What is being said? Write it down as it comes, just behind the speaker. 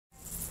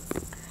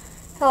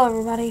Hello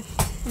everybody,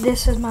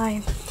 this is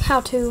my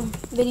how-to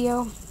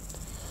video.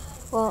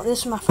 Well, this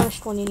is my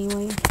first one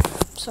anyway.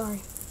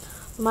 Sorry,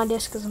 my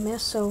desk is a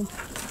mess, so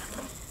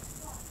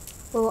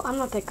well, I'm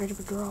not that great of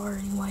a drawer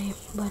anyway,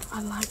 but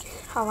I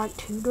like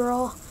to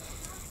draw.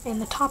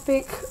 And the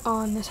topic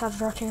on this How to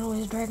Draw channel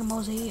is Dragon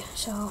Ball Z,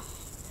 so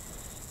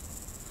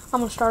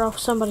I'm gonna start off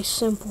with somebody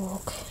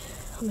simple. Okay,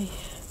 let me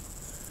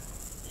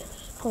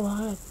hold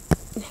on.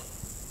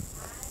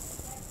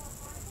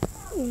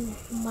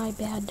 My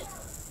bad.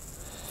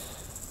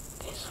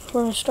 Okay, so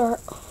we're gonna start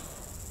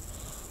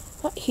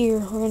right here.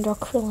 We're gonna draw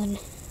krillin.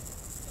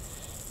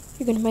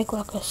 You're gonna make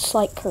like a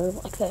slight curve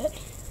like that.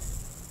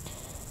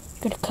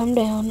 You're gonna come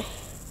down,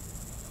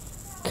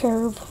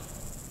 curve,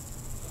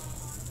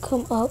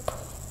 come up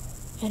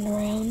and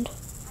around.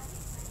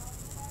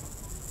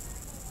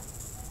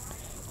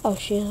 Oh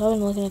shit, I've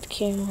been looking at the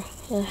camera.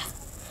 Ugh.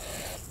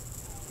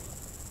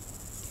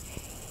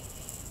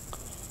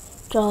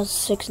 Draws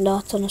 6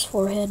 dots on his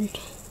forehead.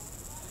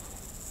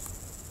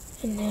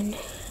 And then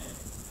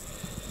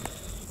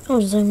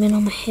I'll zoom in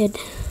on my head.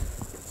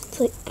 It's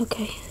like,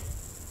 okay.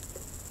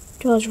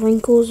 Draws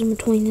wrinkles in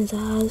between his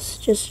eyes.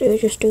 Just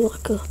do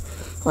like a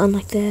line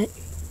like that.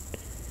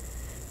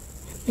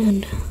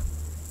 And then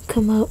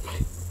come up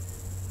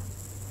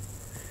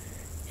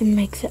and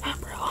make the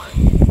eyebrow.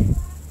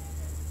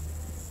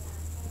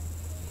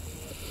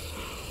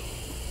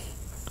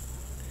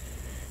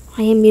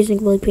 I am using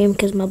blue pen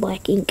because my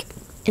black ink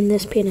and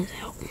this pen is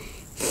out.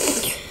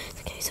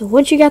 Okay, so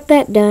once you got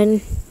that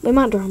done, we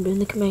might draw him doing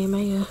the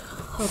Kamehameha.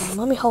 Hold on,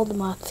 let me hold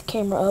my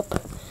camera up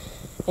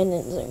and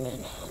then zoom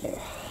in.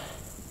 There.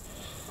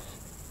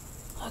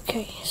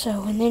 Okay,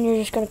 so and then you're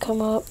just gonna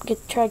come up,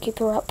 try to keep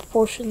the right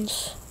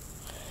proportions,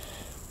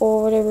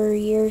 or whatever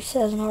your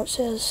says and art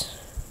says.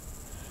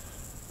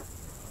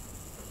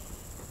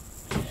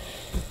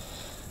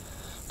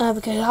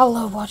 Because I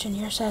love watching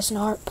your assassin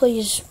art.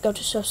 Please go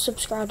to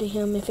subscribe to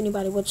him if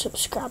anybody would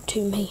subscribe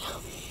to me.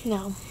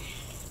 Now,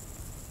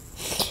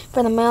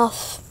 for the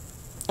mouth,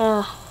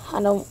 I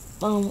don't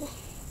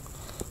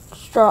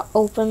draw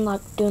open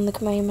like doing the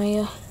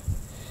Kamehameha.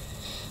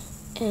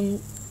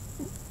 And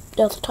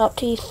delta top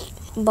teeth,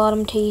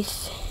 bottom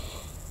teeth,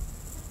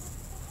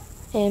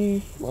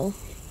 and well,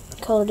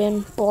 colored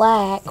in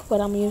black, but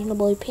I'm using a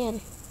blue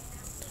pen.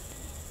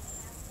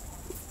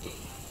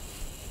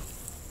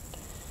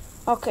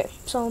 Okay,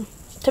 so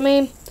to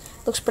me,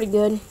 looks pretty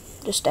good.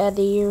 Just add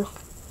the ear.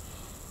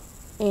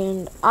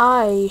 And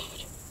I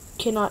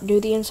cannot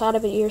do the inside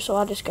of the ear, so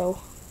I just go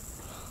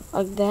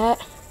like that.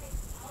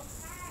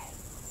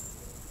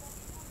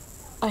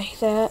 Like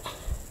that.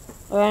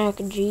 Or like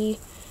a G.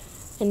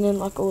 And then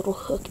like a little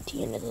hook at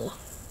the end of the,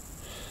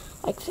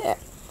 like that.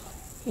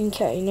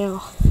 Okay,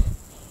 now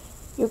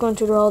you're going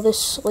to draw this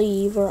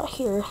sleeve right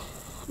here.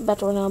 I'm about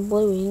to run out of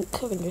blue ink.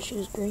 I can just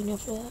use green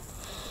after that.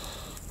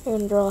 You're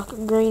going to draw like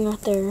a green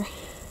right there.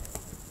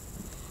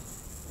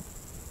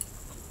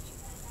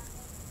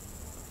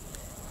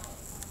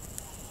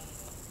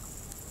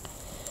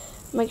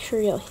 Make sure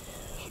you,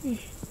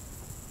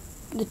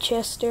 the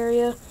chest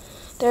area,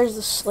 there's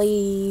the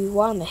sleeve.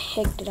 Why in the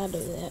heck did I do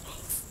that?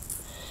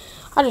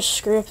 I just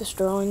screwed up this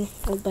drawing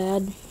real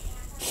bad.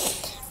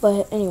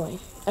 But anyway,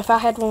 if I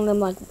had one of them,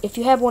 like, if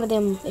you have one of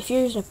them, if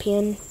you're using a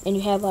pen and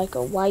you have like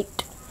a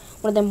white,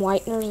 one of them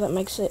whiteners that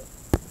makes it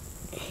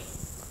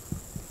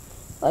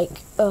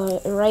like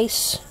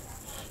erase,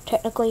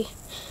 technically,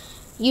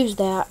 use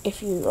that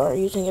if you are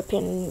using a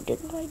pen and you did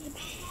what I did.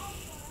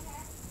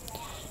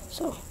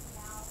 So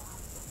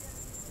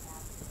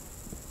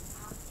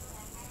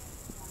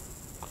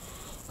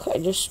okay,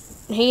 just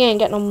he ain't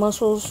got no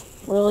muscles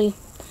really.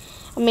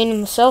 I mean,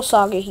 in the Cell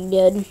Saga he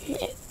did,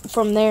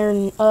 from there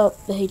and up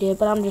he did,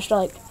 but I'm just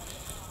like,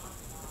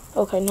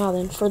 okay, now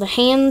then for the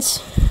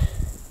hands,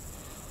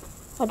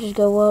 I just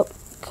go up,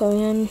 come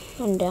in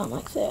and down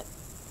like that.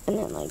 And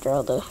then I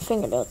draw the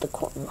fingernail at the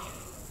corner.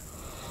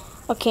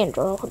 I can't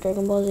draw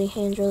Dragon Ball Z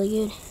hands really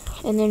good.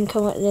 And then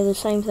come up and do the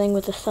same thing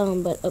with the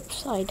thumb, but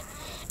upside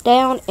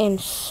down and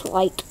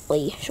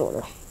slightly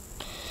shorter.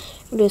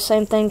 Do the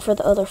same thing for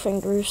the other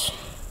fingers.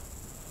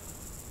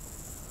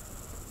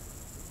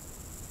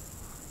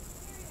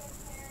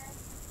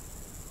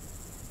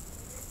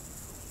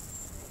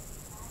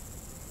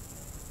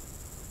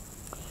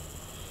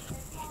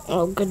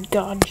 Oh, good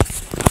God.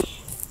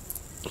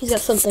 He's got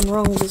something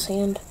wrong with his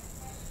hand.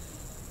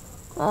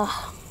 I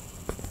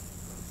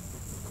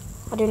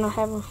do not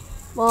have a,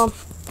 well,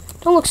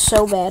 don't look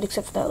so bad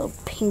except for that little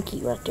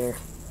pinky right there.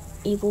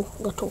 Evil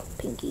little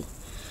pinky.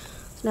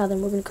 So now then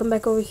we're going to come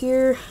back over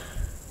here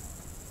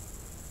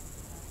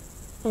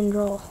and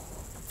draw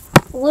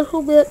a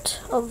little bit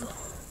of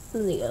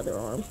the other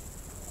arm.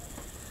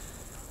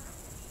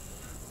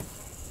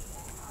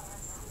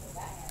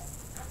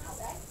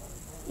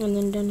 And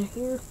then down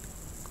here.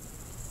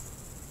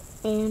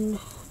 And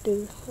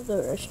do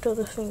the rest of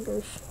the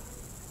fingers.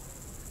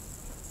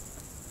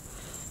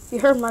 You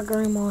heard my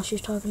grandma,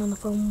 she's talking on the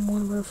phone with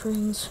one of her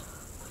friends.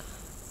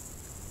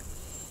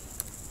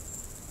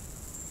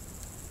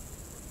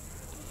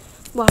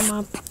 Why am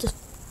I just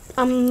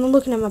I'm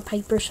looking at my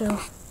paper,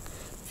 so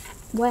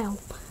wow,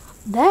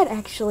 that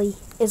actually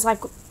is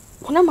like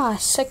one of my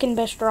second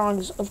best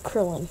drawings of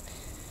Krillin.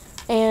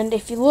 And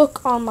if you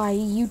look on my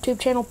YouTube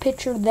channel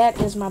picture, that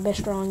is my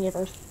best drawing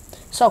ever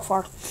so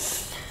far.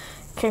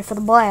 Okay, for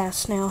the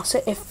blast now.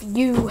 So if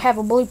you have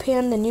a blue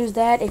pen, then use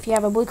that. If you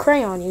have a blue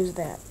crayon, use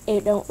that.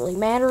 It don't really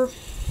matter.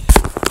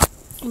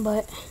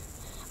 But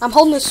I'm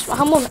holding this.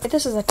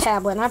 This is a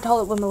tablet, and I have to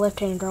hold it with my left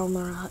hand and draw with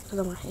my right because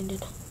I'm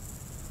right-handed.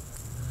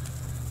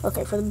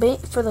 Okay, for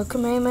the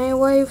Kamehameha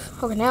wave.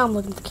 Okay, now I'm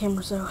looking at the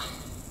camera, so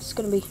it's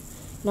gonna be.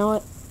 You know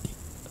what?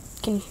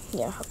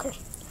 Yeah. Okay.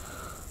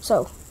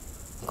 So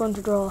I'm going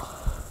to draw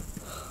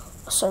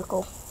a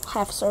circle,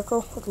 half a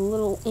circle with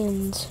little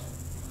ends.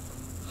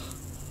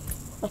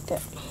 Like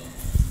that.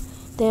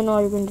 Then all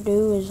you're going to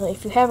do is,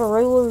 if you have a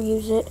ruler,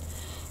 use it.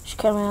 Just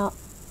come out.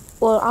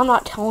 Well, I'm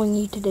not telling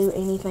you to do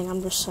anything.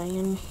 I'm just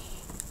saying.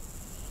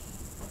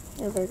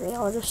 There we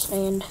go. Just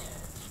stand.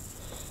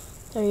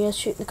 There he is,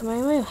 shooting the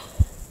Kamehameha.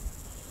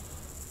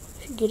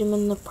 Get him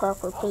in the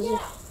proper position.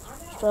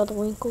 Draw the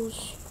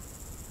wrinkles.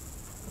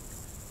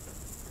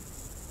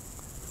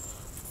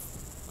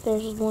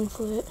 There's his one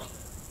foot.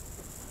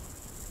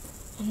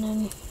 And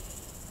then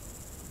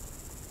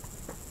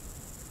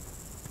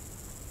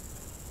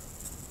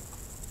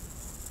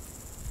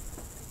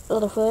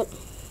other foot.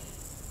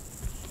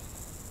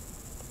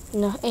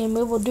 No, and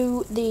we will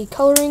do the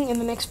coloring in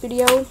the next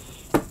video.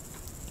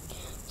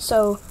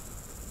 So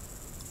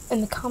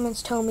in the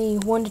comments, tell me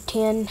 1 to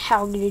 10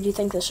 how good you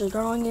think this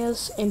drawing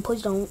is, and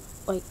please don't,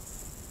 like,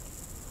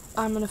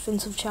 I'm an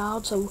offensive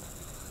child, so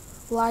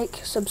like,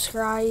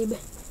 subscribe,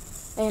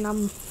 and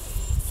I'm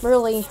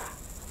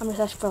just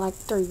asking for like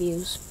 3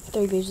 views.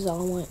 3 views is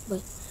all I want,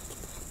 but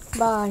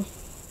bye.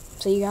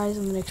 See you guys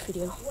in the next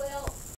video.